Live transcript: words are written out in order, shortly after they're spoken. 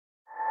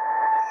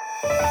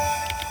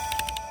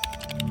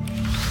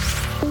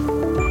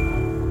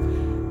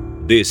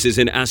This is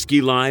an ASCII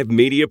Live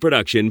media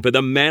production for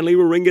the Manly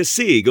Warringah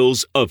Sea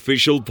Eagles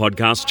official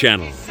podcast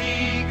channel.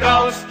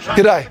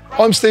 G'day,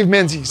 I'm Steve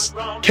Menzies.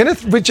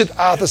 Kenneth Richard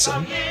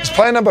Arthurson is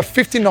player number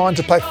 59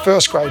 to play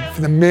first grade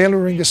for the Manly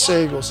Warringah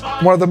Sea Eagles,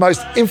 one of the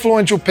most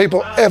influential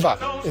people ever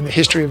in the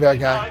history of our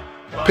game.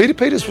 Peter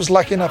Peters was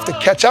lucky enough to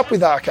catch up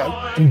with Arco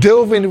and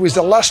delve into his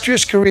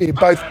illustrious career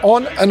both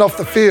on and off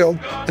the field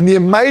and the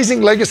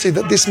amazing legacy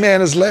that this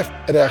man has left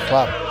at our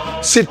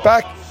club. Sit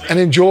back and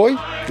enjoy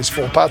this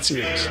four-part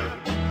series.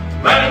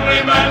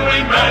 Manly,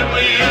 Manly,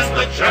 Manly is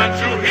the chant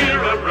you hear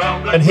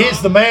around the... And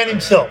here's the man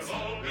himself,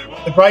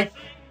 the great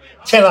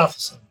Ken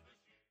Arthurson.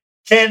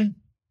 Ken,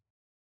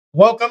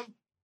 welcome.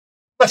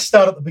 Let's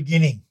start at the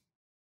beginning.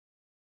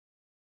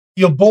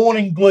 You're born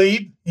in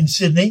Glebe in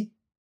Sydney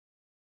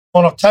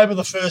on October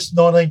the 1st,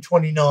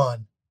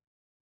 1929.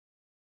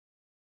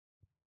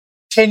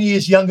 10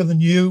 years younger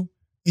than you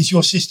is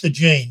your sister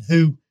Jean,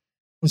 who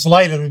was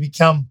later to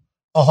become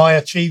a high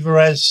achiever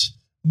as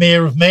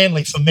Mayor of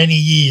Manly for many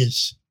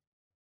years.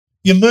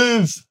 You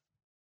move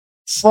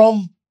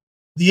from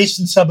the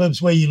eastern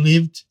suburbs where you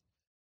lived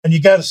and you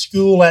go to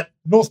school at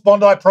North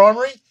Bondi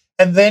Primary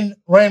and then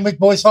Randwick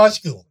Boys High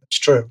School. It's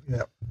true,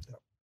 yeah.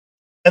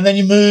 And then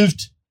you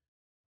moved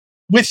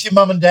with your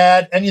mum and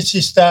dad and your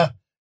sister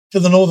to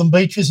the Northern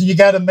Beaches and you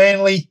go to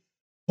Manly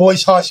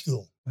Boys High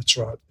School. That's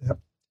right, yeah.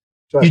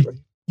 Exactly.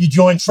 You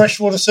joined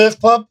Freshwater Surf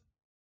Club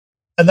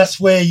and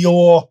that's where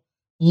your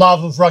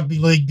love of rugby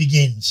league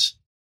begins.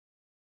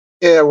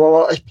 Yeah,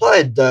 well, I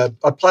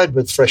played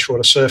with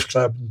Freshwater Surf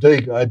Club in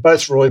D grade.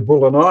 Both Roy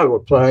Bull and I were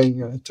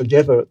playing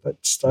together at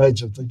that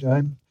stage of the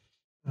game.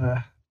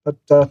 Yeah,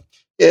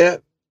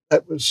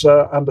 that was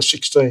under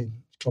 16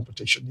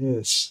 competition,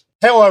 yes.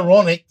 How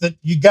ironic that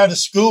you go to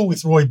school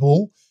with Roy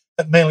Bull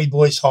at Manly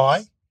Boys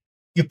High,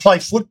 you play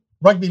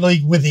rugby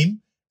league with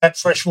him at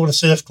Freshwater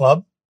Surf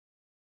Club,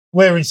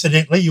 where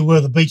incidentally you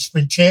were the beach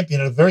sprint champion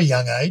at a very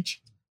young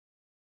age.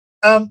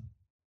 And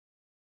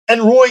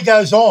Roy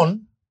goes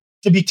on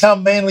to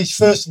become Manly's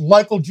first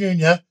local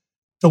junior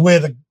to wear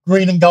the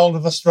green and gold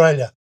of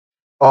Australia.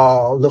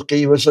 Oh, look,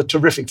 he was a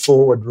terrific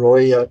forward,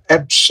 Roy,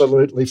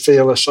 absolutely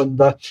fearless. And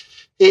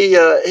he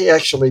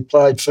actually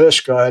played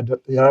first grade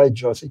at the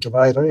age, I think, of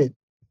 18.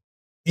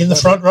 In the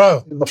front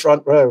row? In the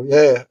front row,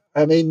 yeah.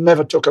 And he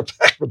never took a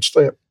backward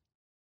step.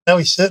 No,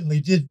 he certainly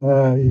did.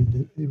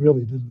 He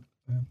really didn't.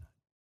 Yeah.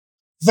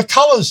 The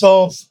colours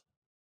of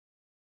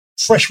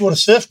Freshwater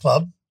Surf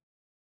Club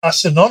are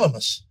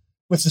synonymous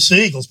with the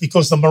Sea Eagles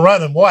because the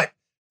maroon and white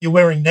you're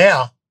wearing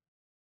now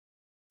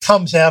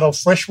comes out of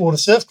Freshwater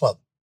Surf Club.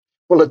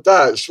 Well, it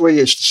does. We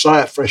used to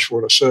say at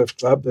Freshwater Surf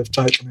Club they've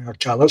taken our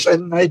colours,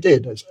 and they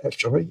did,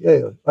 actually.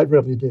 Yeah, they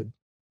really did.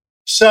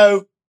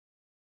 So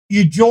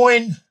you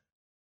join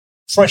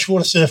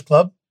Freshwater Surf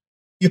Club,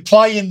 you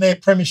play in their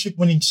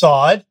premiership-winning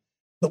side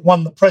that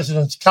won the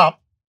President's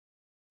Cup,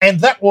 and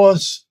that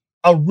was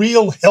a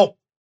real help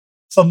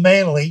for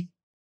Manly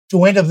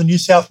to enter the New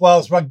South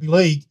Wales Rugby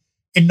League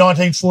in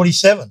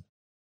 1947.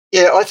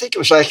 Yeah, I think it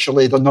was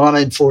actually the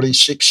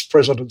 1946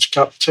 President's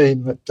Cup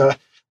team that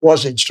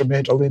was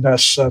instrumental in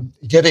us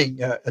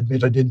getting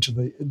admitted into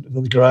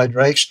the grade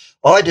ranks.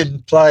 I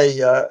didn't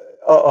play. I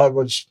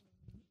was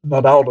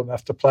not old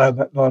enough to play on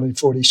that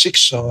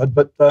 1946 side,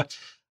 but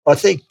I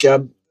think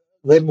them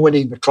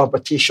winning the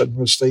competition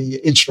was the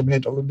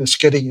instrumental in us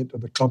getting into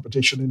the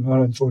competition in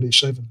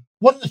 1947.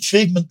 What an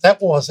achievement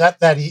that was at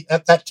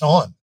that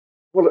time.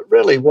 Well, it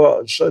really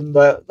was, and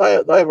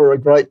they were a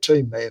great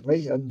team,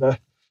 Manly, and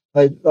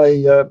they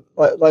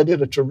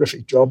did a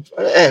terrific job.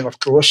 And of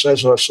course,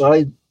 as I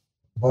say,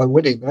 by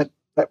winning that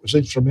was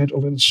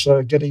instrumental in us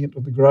getting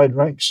into the grade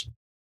ranks.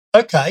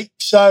 Okay,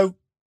 so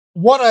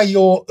what are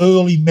your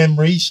early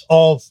memories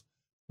of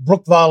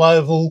Brookvale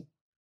Oval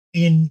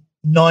in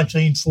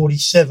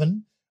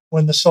 1947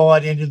 when the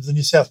side entered the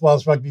New South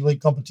Wales Rugby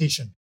League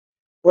competition?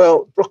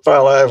 Well,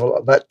 Brookvale Oval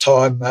at that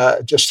time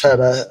just had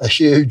a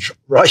huge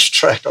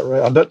racetrack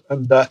around it,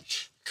 and of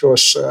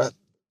course the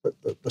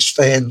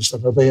stands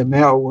that are there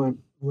now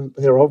weren't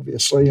there,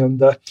 obviously,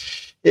 and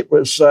it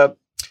was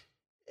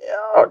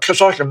because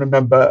I can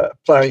remember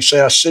playing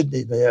South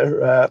Sydney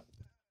there,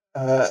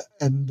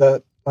 and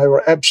they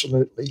were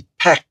absolutely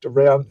packed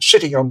around,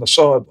 sitting on the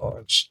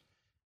sidelines,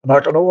 and I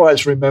can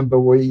always remember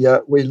we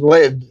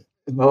led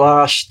in the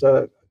last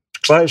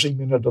closing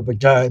minute of the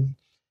game.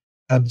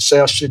 And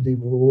South Sydney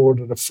were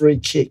awarded a free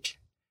kick.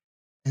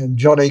 And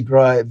Johnny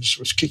Graves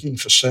was kicking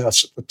for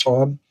Souths at the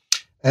time.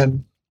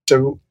 And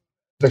the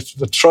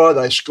try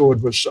they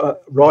scored was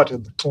right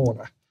in the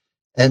corner.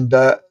 And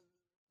to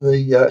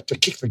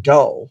kick the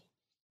goal,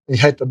 he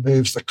had to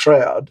move the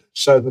crowd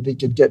so that he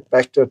could get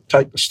back to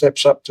take the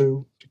steps up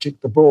to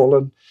kick the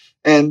ball.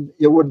 And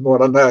you wouldn't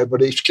want to know,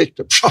 but he's kicked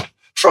it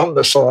from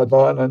the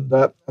sideline and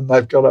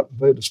they've got up and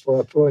beat us by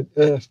a point.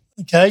 Yeah.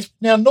 Okay.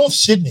 Now, North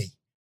Sydney,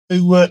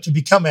 who were to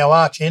become our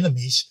arch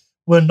enemies,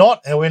 were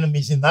not our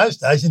enemies in those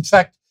days. In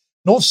fact,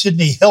 North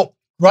Sydney helped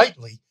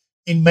greatly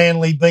in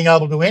Manly being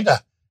able to enter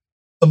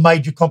the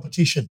major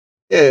competition.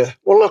 Yeah,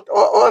 well, look,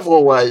 I've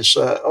always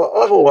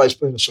I've always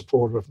been a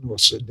supporter of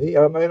North Sydney.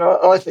 I mean,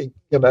 I think,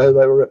 they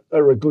were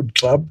a good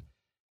club,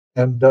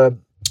 and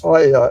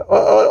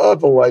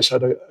I've always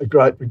had a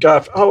great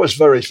regard. I was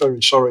very,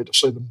 very sorry to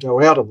see them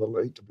go out of the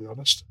league, to be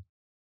honest.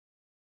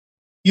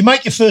 You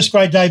make your first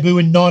grade debut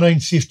in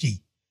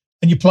 1950,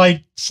 and you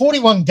played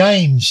 41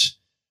 games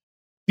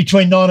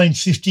between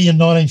 1950 and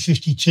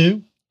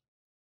 1952,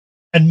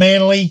 and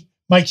Manly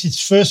makes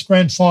its first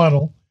grand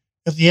final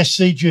at the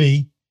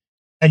SCG,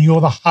 and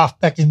you're the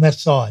halfback in that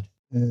side.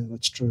 Yeah,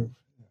 that's true.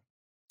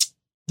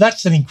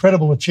 That's an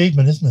incredible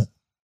achievement, isn't it?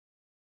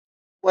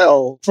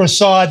 Well, for a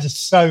side that's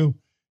so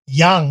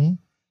young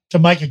to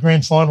make a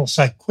grand final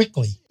so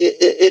quickly.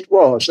 It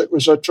was. It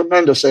was a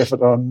tremendous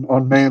effort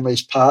on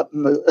Manly's part.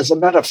 And as a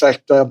matter of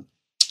fact,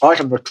 I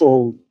can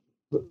recall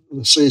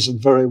the season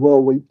very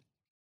well.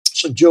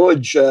 St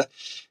George played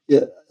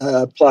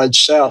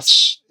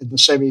Souths in the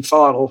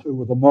semi-final, who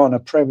were the minor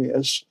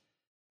premiers,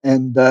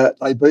 and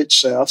they beat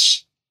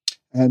Souths.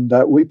 And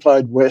we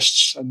played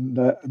Wests, and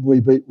we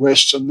beat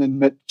Wests, and then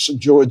met St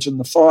George in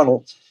the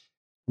final.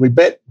 We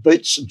beat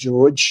St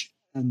George,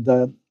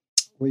 and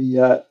we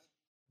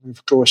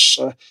of course,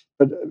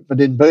 but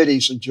in beating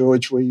St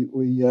George,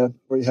 we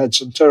had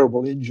some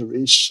terrible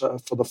injuries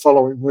for the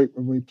following week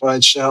when we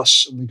played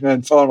Souths in the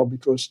grand final,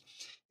 because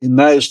in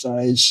those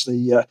days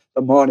the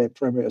minor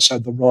premiers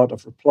had the right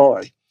of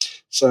reply.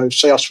 So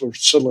Souths were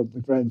still in the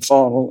grand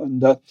final,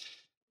 and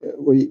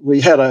we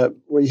had a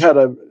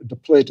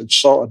depleted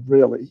side,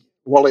 really.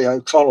 Wally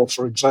O'Connell,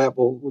 for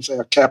example, was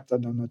our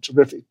captain and a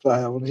terrific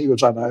player, and he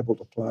was unable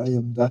to play,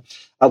 and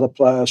other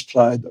players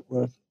played that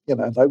were,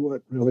 they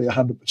weren't really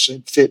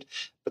 100% fit.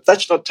 But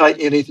that's not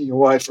taking anything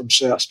away from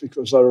Souths,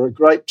 because they were a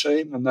great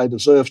team and they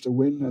deserved to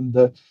win,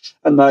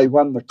 and they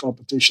won the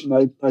competition.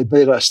 They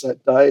beat us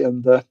that day,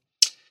 and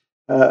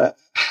that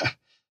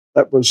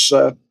was,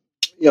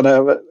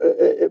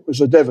 it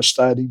was a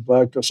devastating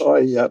blow, because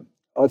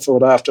I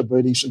thought after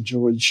beating St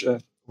George,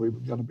 we were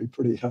going to be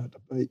pretty hard to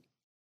beat.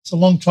 It's a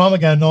long time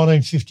ago,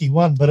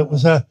 1951, but it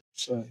was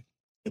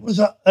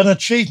an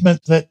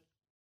achievement that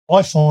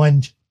I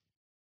find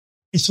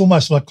it's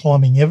almost like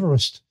climbing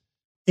Everest.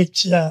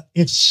 It's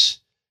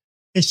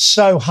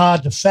so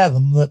hard to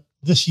fathom that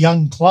this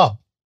young club,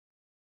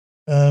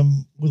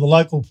 with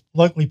a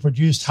locally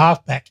produced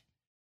halfback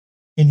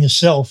in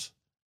yourself,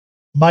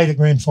 made a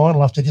grand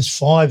final after just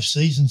 5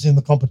 seasons in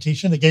the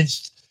competition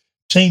against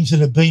teams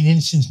that have been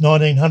in since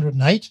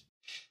 1908.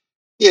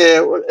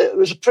 Yeah, well, it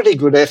was a pretty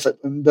good effort,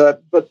 and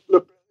but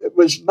look, it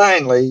was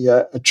mainly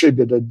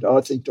attributed,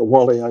 I think, to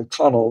Wally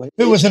O'Connell,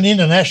 who was an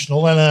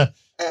international and a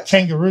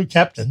Kangaroo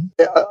captain,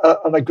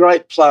 and a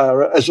great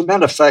player. As a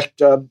matter of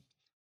fact,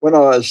 when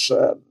I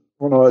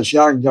was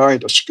young, going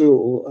to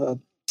school,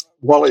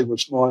 Wally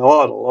was my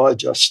idol.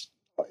 As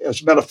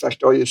a matter of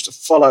fact, I used to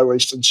follow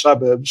Eastern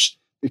Suburbs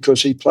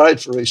because he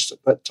played for East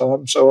at that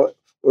time. So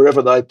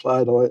wherever they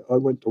played, I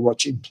went to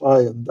watch him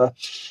play, and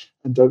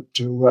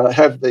to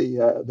have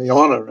the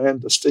honour and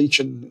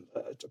distinction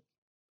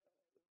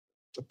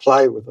to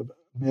play with a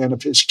man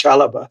of his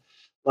calibre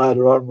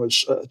later on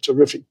was a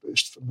terrific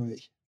boost for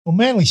me. Well,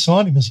 Manly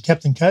signed him as a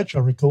captain coach, I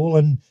recall,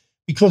 and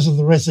because of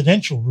the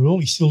residential rule,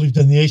 he still lived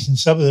in the eastern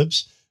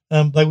suburbs,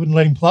 they wouldn't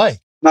let him play.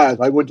 No,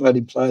 they wouldn't let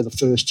him play the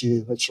first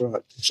year. That's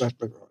right,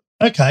 exactly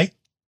right. Okay.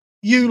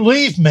 You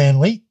leave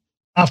Manly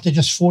after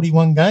just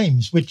 41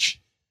 games,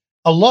 which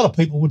a lot of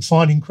people would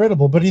find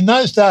incredible. But in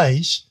those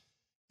days,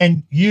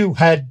 and you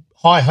had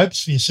high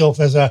hopes for yourself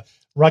as a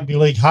rugby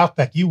league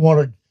halfback, you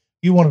wanted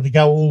to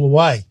go all the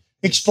way.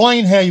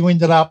 Explain how you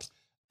ended up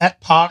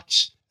at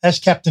Parkes as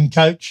captain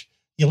coach.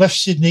 You left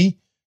Sydney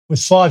with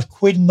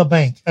 $5 in the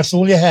bank. That's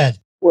all you had.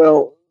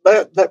 Well,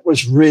 that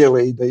was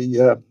really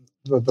the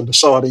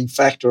deciding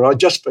factor. I'd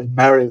just been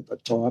married at the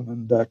time,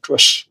 and of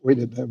course we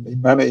didn't have any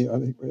money. I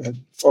think we had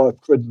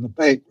 $5 in the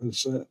bank.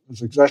 Was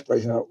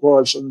exactly how it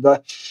was, and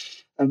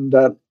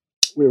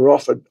we were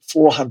offered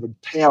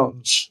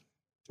 £400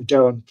 to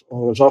go, and I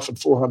was offered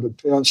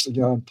 £400 to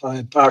go and play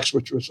in Parkes,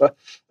 which was a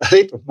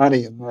heap of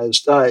money in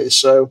those days.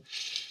 So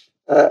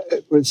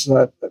it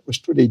was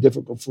pretty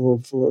difficult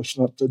for us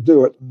not to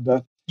do it.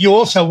 And you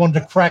also wanted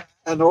to crack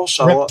and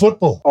also rep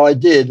football. I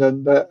did,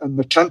 and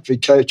the country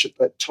coach at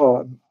that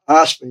time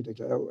asked me to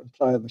go and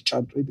play in the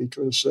country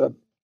because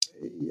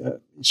he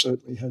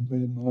certainly had me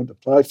in mind to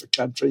play for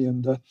country,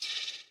 and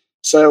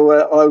so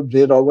I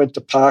did. I went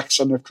to Parkes,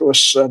 and of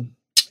course, I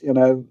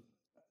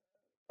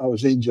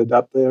was injured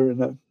up there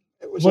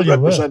it was a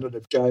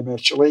representative game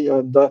actually,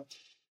 and the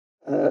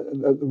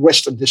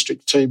Western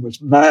District team was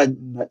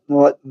named that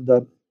night,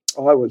 and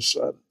I was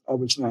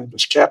named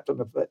as captain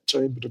of that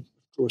team, but of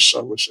course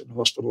I was in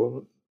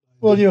hospital.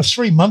 Well, you were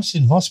 3 months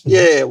in hospital.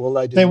 Yeah, well,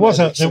 they did. There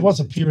was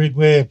a period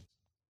where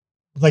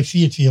they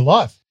feared for your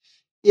life.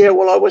 Yeah,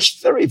 well, I was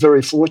very,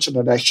 very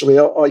fortunate, actually.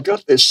 I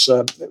got this,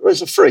 it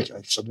was a freak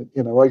accident,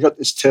 I got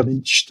this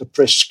 10-inch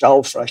depressed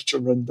skull fracture,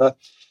 and,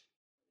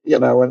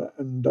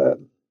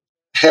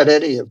 had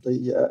any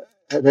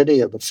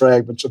of the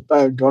fragments of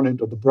bone gone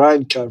into the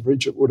brain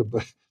coverage, it would have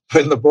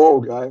win the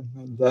ball game.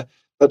 And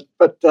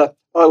but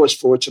I was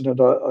fortunate.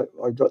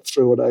 I got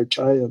through it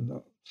okay, and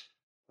I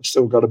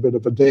still got a bit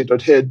of a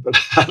dented head. But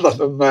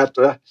other than that,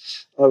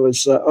 I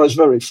was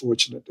very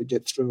fortunate to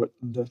get through it.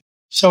 And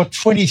so at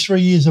 23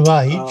 years of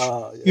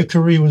age, your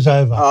career was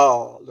over.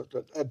 Oh, look,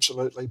 it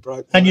absolutely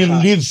broke my and you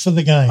heart. lived for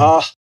the game.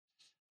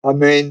 I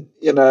mean,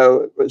 you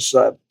know, it was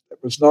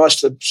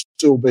nice to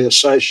still be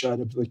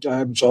associated with the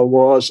game as I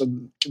was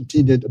and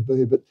continue to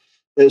be, but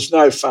there's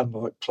no fun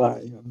like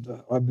playing,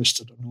 and I missed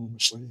it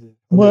enormously. Yeah,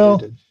 well,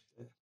 really did.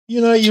 Yeah.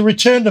 You know, you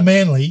returned to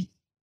Manly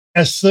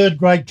as third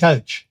grade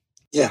coach.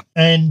 Yeah.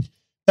 And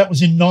that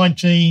was in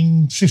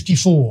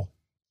 1954.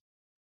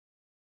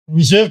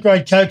 Reserve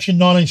grade coach in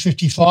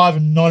 1955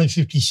 and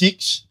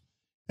 1956.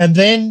 And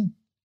then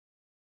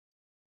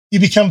you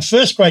become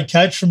first grade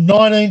coach from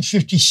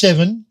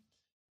 1957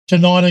 to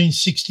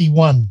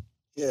 1961.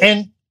 Yeah.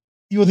 And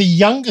you were the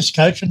youngest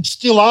coach and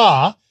still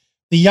are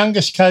the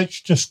youngest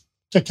coach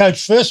to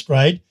coach first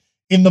grade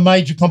in the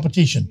major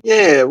competition.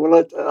 Yeah,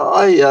 well,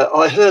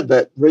 I heard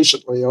that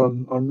recently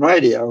on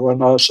radio,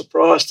 and I was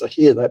surprised to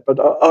hear that. But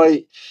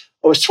I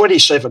was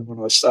 27 when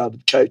I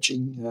started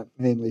coaching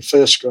Manly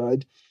first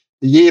grade.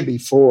 The year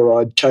before,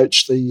 I'd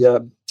coached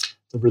the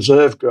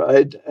reserve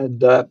grade,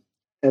 and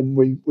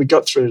we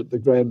got through to the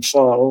grand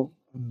final,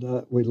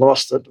 and we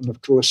lost it. And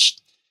of course,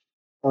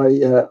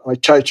 I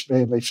coached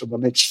Manly for the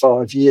next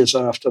 5 years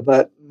after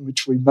that, in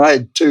which we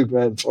made 2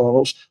 grand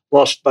finals,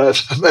 lost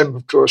both of them,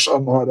 of course, I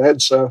might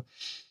add. So,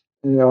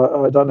 you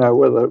know, I don't know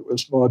whether it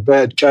was my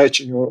bad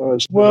coaching or I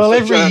was. Well,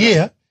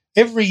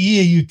 every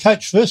year you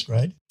coach first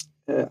grade,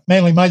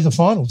 Manly made the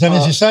finals. And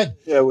as you said,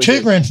 2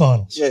 grand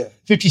finals,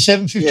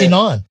 57,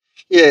 59.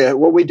 Yeah,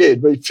 well, we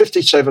did. We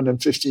 57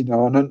 and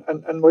 59,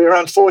 and we were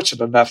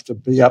unfortunate enough to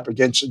be up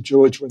against St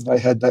George when they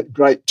had that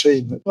great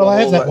team. They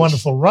had that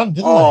wonderful run,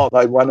 didn't they? Oh,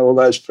 they won all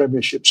those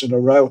premierships in a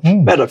row.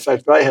 Matter of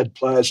fact, they had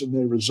players in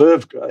their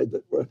reserve grade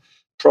that were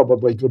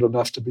probably good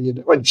enough to be in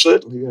it. And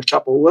certainly a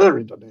couple were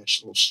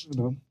internationals, you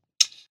know.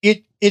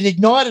 It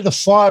ignited a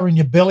fire in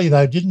your belly,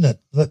 though, didn't it,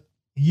 that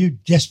you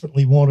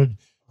desperately wanted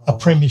a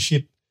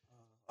premiership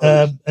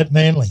at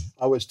Manly?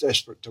 I was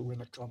desperate to win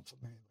a comp for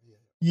Manly.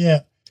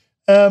 Yeah.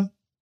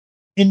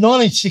 In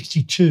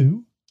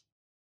 1962,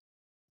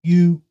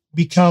 you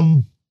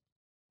become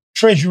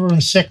treasurer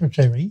and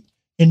secretary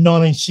in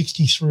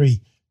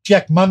 1963.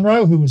 Jack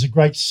Munro, who was a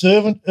great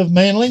servant of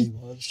Manly, He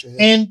was, yeah.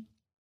 and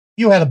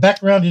you had a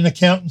background in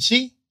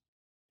accountancy.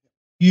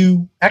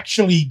 You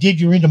actually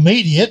did your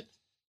intermediate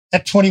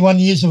at 21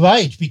 years of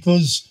age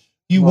because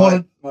you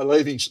wanted my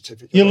leaving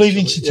certificate. your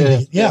leaving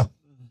certificate. Yeah.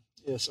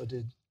 Yes, I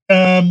did.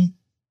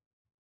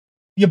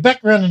 Your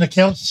background in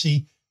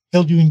accountancy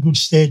held you in good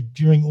stead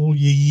during all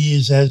your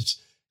years as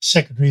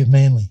secretary of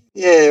Manly.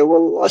 Yeah,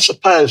 well, I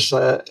suppose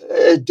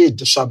it did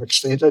to some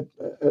extent.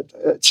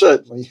 It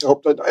certainly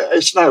helped.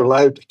 It's no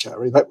load to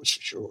carry, that was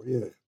for sure,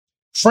 yeah.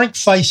 Frank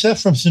Facer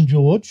from St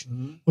George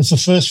was the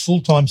first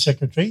full-time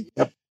secretary.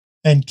 Yep.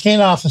 And Ken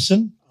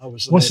Arthurson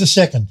was the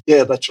second.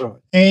 Yeah, that's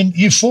right. And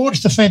you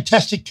forged a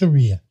fantastic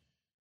career.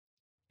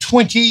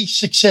 20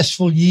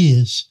 successful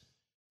years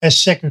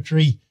as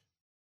secretary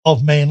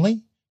of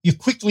Manly. You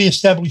quickly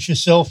established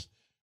yourself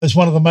as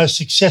one of the most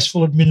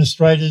successful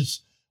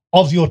administrators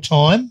of your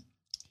time.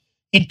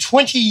 In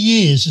 20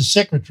 years as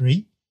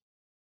secretary,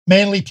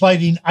 Manly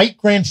played in 8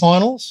 grand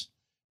finals,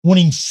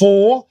 winning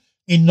 4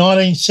 in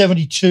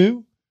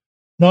 1972,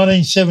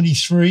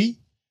 1973,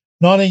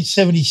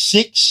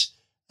 1976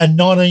 and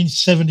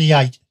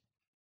 1978.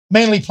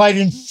 Manly played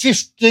in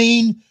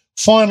 15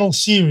 final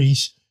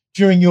series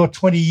during your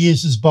 20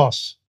 years as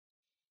boss.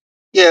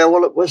 Yeah,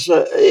 well, it was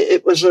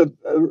a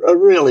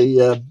really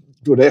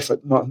good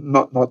effort,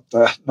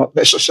 not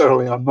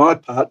necessarily on my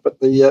part, but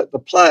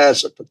the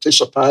players that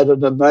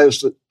participated and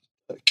those that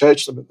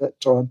coached them at that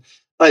time,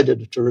 they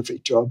did a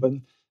terrific job.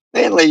 And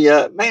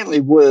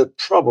Manly were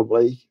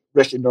probably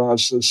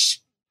recognised as,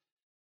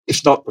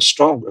 if not the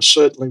strongest,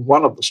 certainly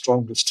one of the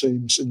strongest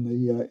teams in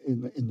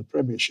the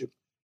premiership.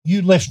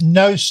 You left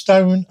no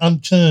stone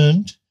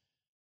unturned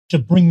to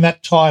bring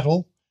that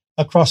title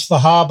across the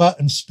harbour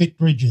and Spit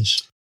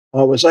Bridges.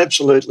 I was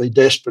absolutely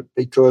desperate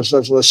because,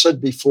 as I said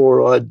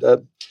before, I'd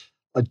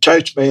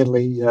coached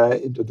Manly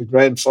into the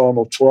grand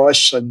final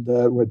twice, and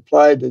we'd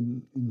played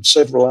in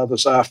several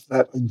others after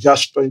that and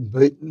just been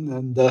beaten.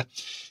 And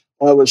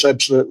I was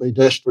absolutely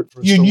desperate for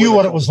us. You knew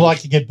what it was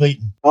like to get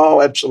beaten.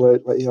 Oh,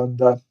 absolutely.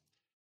 And I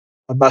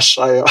must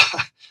say,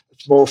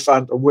 it's more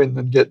fun to win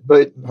than get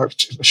beaten. I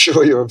can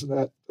assure you of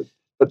that.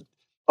 But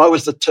I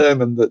was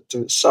determined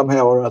that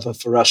somehow or other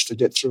for us to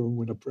get through and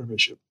win a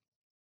premiership.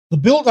 The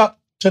build-up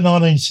to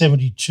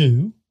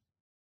 1972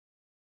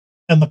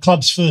 and the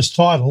club's first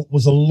title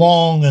was a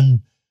long and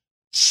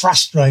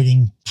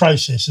frustrating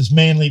process as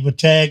Manly were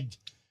tagged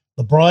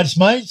the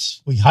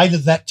bridesmaids. We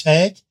hated that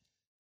tag.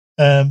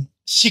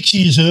 6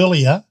 years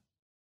earlier,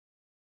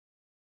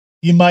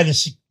 you made a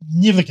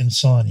significant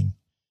signing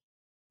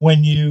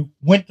when you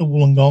went to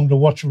Wollongong to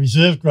watch a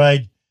reserve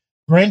grade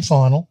grand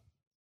final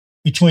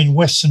between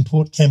Wests and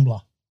Port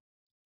Kembla.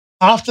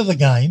 After the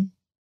game,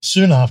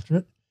 soon after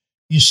it,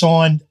 you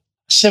signed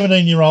a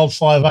 17-year-old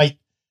 5'8"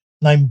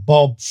 named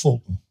Bob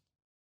Fulton.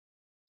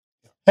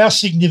 How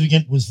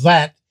significant was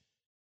that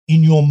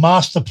in your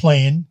master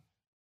plan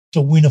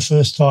to win a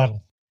first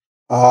title?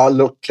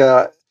 Look,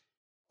 I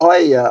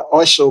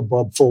saw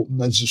Bob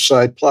Fulton, as you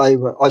say, play.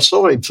 I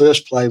saw him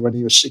first play when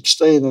he was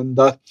 16, and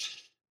I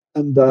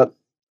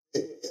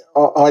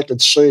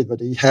could see that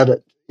he had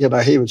it. You know,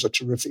 he was a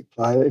terrific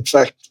player. In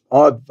fact,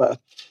 I've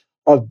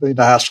been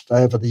asked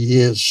over the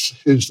years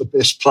who's the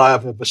best player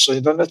I've ever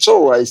seen, and it's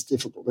always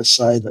difficult to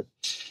say that,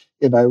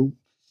 you know,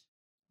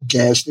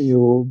 Gasnier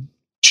or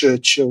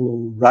Churchill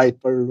or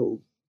Raper or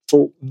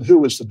Fulton, who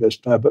was the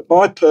best player. But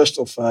my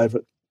personal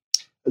favourite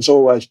has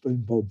always been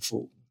Bob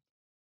Fulton.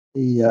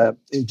 He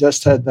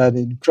just had that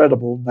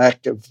incredible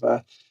knack of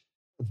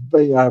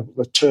being able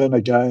to turn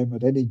a game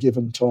at any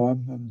given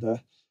time, and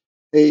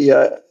he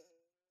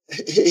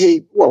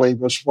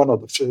was one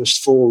of the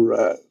first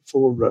four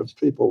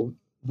people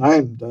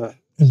named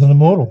as an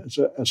immortal.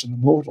 As an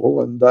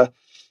immortal, and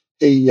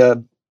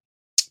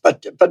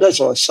But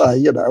as I say,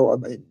 you know, I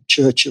mean,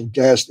 Churchill,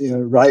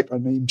 Gasnier, Raper,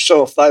 and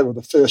himself, they were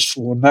the first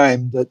four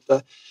named.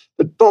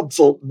 But Bob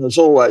Fulton has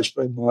always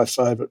been my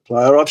favourite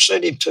player. I've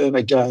seen him turn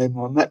a game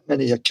on that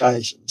many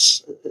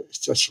occasions. It's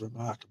just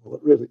remarkable.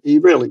 He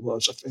really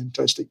was a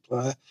fantastic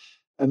player,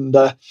 and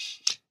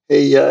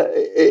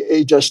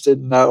he just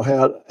didn't know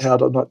how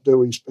to not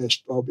do his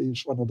best. Bob, he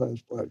was one of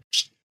those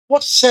blokes.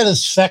 What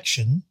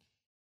satisfaction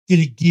did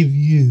it give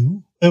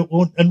you,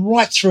 and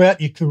right throughout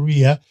your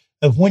career,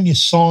 of when you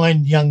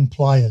signed young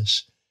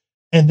players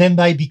and then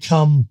they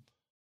become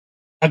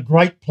a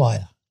great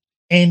player?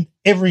 And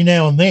every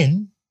now and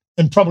then,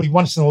 and probably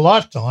once in a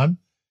lifetime,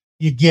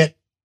 you get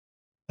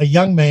a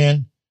young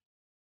man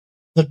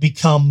that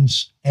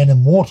becomes an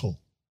immortal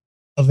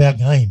of our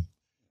game.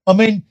 I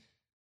mean,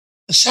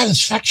 the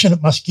satisfaction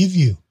it must give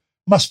you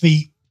must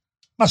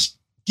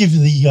give you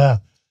the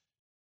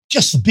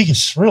just the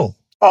biggest thrill.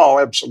 Oh,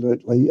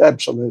 absolutely.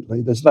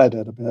 There's no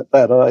doubt about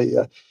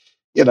that.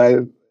 You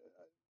know,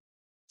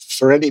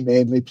 for any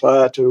Manly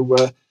player to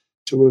have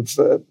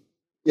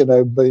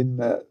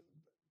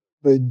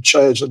been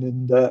chosen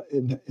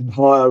in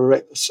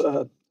higher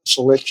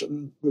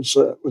selection was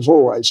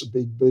always a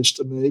big boost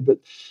to me. But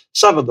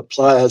some of the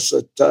players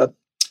that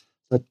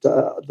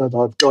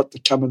I've got to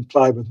come and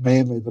play with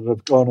Manly that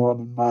have gone on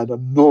and made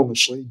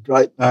enormously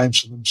great names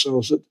for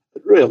themselves, it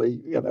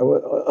really, you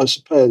know, I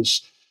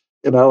suppose,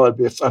 you know, I'd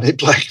be a funny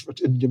bloke if it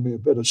didn't give me a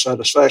bit of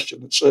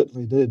satisfaction. It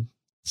certainly did.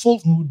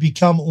 Fulton would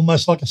become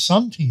almost like a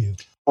son to you.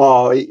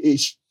 Oh,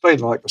 he's been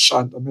like a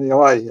son to me.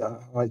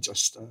 I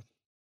just,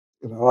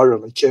 you know, I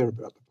really care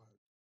about the bloke.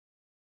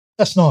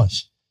 That's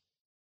nice.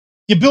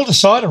 You built a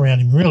side around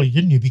him, really,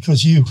 didn't you?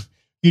 Because you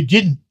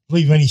didn't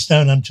leave any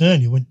stone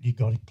unturned. You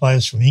got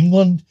players from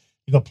England,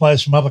 you got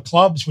players from other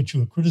clubs, which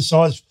you were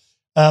criticised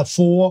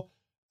for.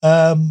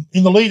 In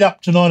the lead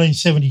up to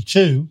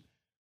 1972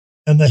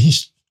 and the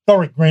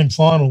historic grand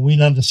final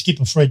win under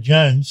skipper Fred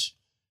Jones,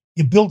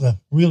 you built a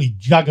really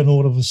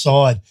juggernaut of a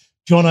side.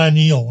 John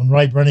O'Neill and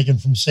Ray Brannigan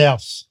from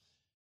Souths,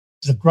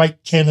 the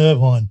great Ken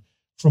Irvine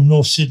from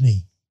North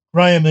Sydney,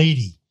 Graham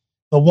Eadie,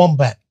 the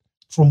Wombat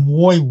from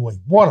Woy Woy.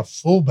 What a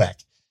fullback.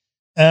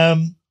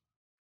 And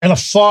a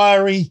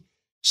fiery,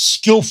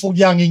 skillful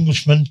young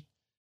Englishman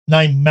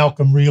named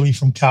Malcolm Reilly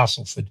from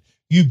Castleford.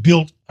 You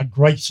built a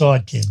great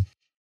side, Ken.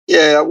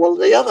 Yeah, well,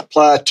 the other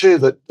player too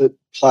that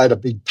played a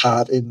big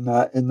part in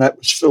that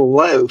was Phil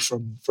Lowe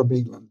from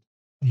England.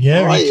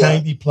 Yeah,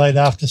 he played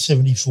after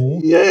 74.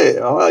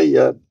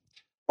 Yeah,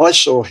 I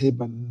saw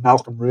him and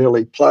Malcolm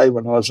Reilly play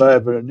when I was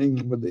over in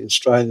England with the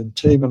Australian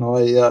team, and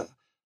I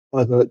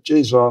thought,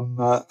 geez, I'm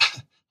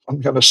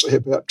going to see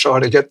about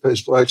trying to get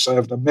those blokes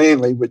over to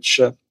Manly,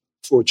 which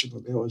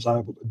fortunately I was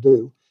able to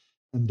do.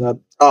 And they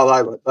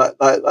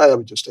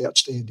were just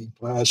outstanding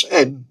players,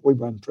 and we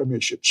won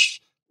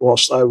premierships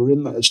whilst they were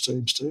in those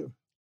teams too.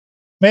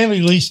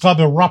 Manly Leagues Club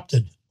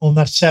erupted on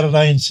that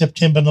Saturday in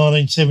September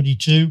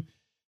 1972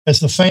 as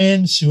the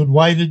fans who had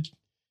waited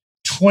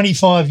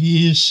 25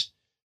 years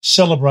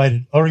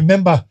celebrated. I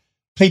remember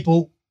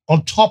people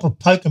on top of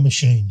poker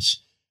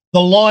machines. The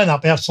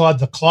lineup outside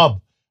the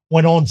club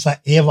went on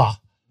forever.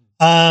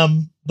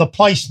 The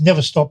place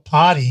never stopped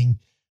partying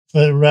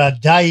for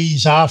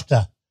days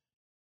after.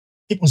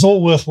 It was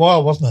all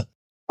worthwhile, wasn't it?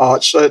 Oh,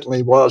 it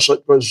certainly was.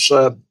 It was,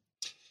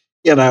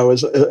 you know,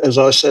 as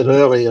I said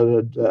earlier,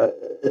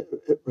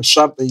 it was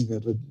something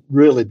that had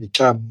really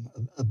become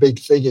a big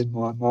thing in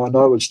my mind.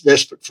 I was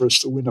desperate for us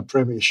to win a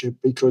premiership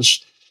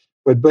because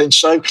we'd been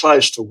so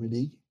close to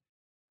winning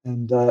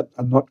and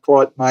not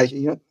quite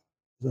making it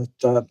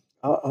that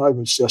I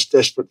was just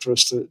desperate for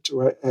us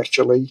to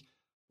actually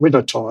win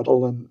a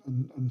title,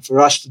 and for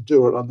us to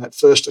do it on that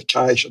first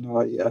occasion,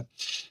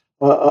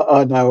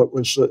 I know it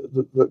was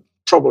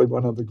probably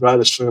one of the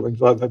greatest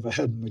feelings I've ever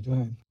had in the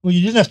game. Well,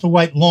 you didn't have to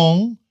wait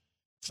long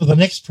for the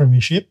next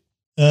premiership.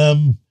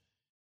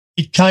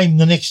 It came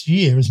the next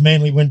year as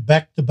Manly went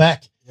back to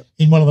back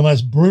in one of the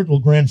most brutal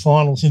grand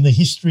finals in the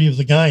history of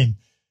the game,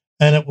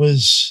 and it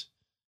was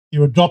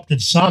your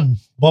adopted son,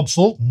 Bob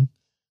Fulton,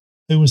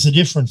 who was the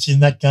difference in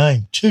that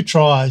game. 2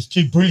 tries,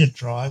 2 brilliant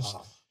tries,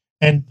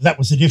 and that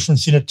was the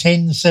difference in a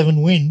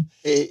 10-7 win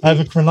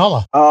over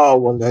Cronulla. Oh,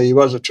 well, he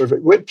was a terrific.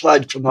 We'd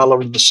played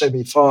Cronulla in the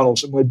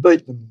semi-finals and we'd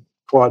beaten them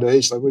quite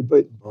easily. We'd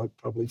beaten by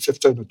probably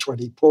 15 or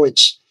 20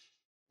 points.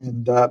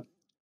 And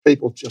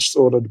people just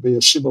thought it'd be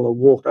a similar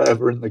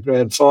walkover in the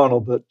grand final.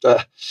 But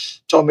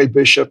Tommy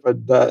Bishop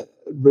had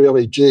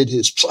really geared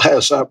his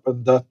players up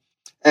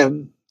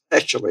and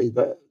actually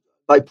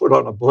they put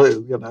on a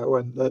blue, you know.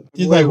 And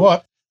Did they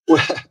what?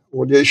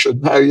 Well, you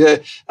should know, yeah.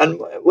 And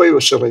we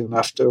were silly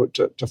enough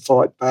to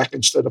fight back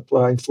instead of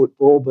playing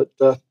football. But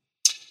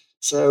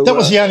so that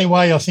was the only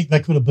way I think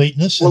they could have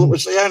beaten us. Well, it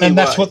was the only way. And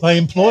that's what they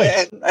employed.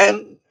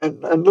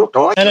 And look,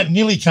 it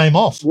nearly came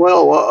off.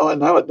 Well, I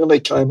know it nearly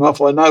came off.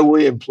 I know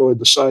we employed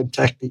the same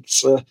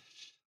tactics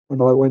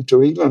when I went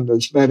to England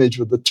as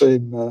manager of the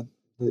team.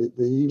 The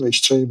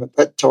English team at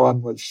that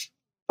time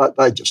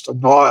they just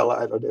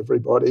annihilated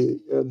everybody,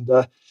 and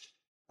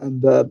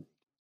of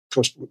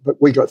course,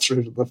 but we got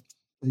through to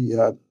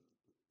the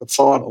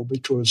final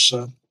because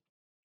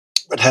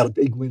we'd had a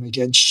big win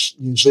against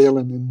New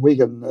Zealand in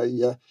Wigan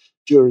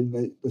during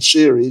the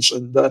series,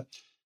 and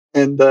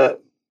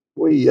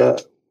we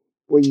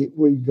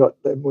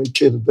got them. We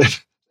cheated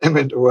them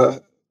into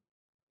a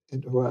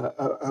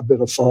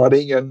bit of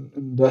fighting,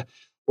 and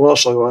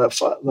also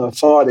the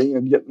fighting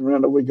and getting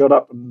around it, we got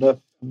up and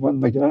won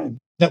the game.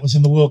 That was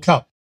in the World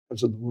Cup. That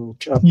was in the World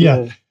Cup.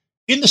 Yeah.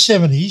 In the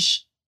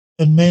 70s,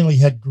 and Manly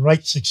had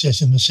great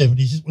success in the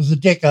 70s. It was a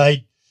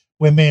decade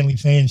where Manly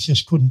fans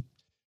just couldn't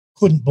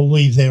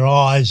believe their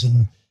eyes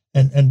and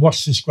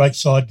watch this great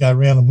side go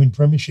around and win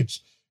premierships.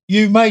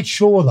 You made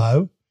sure,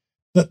 though,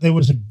 that there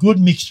was a good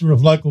mixture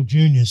of local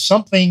juniors.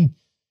 Something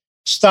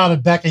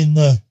started back in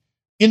the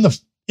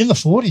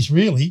 40s,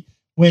 really,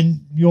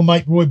 when your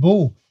mate Roy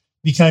Bull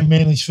became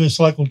Manly's first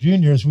local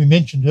junior, as we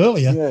mentioned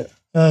earlier,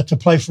 to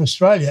play for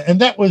Australia. And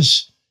that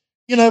was,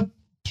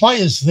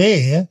 players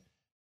there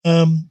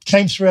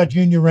came through our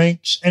junior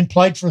ranks and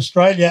played for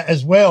Australia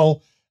as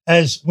well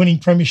as winning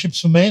premierships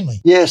for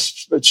Manly.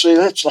 Yes, but see,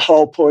 that's the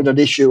whole point at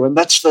issue, and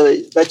that's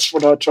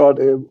what I try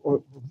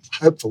to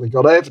hopefully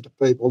got over to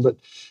people, that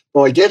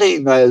by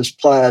getting those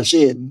players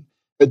in,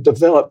 it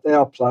developed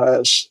our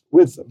players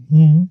with them.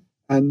 Mm-hmm.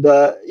 And,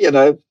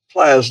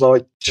 players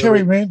like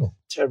Terry Randall,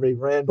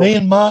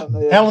 Ian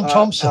Martin, Alan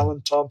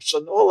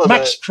Thompson, all of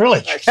Max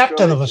Krilich,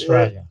 captain of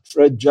Australia,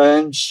 Fred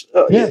Jones,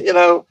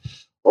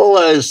 all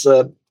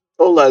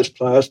those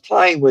players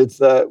playing with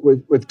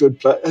good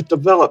players, it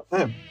developed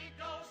them.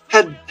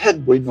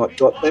 Had we not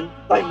got them,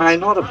 they may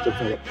not have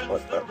developed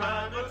like that.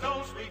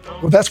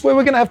 Well, that's where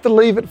we're going to have to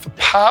leave it for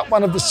part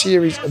 1 of the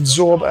series of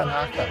Zorba and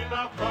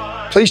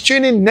Arco. Please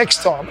tune in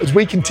next time as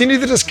we continue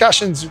the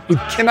discussions with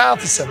Ken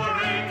Arthurson,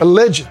 the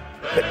legend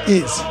that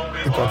is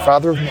the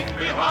godfather of Manly.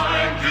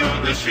 Behind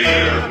you this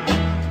year,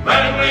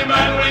 Manly,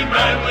 Manly,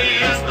 Manly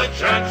is the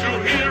chant you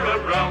hear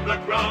around the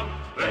ground.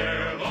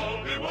 They'll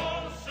all be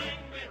waltzing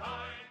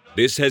behind.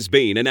 This has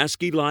been an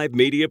ASCII Live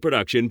media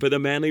production for the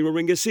Manly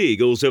Warringah Sea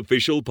Eagles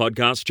official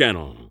podcast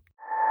channel.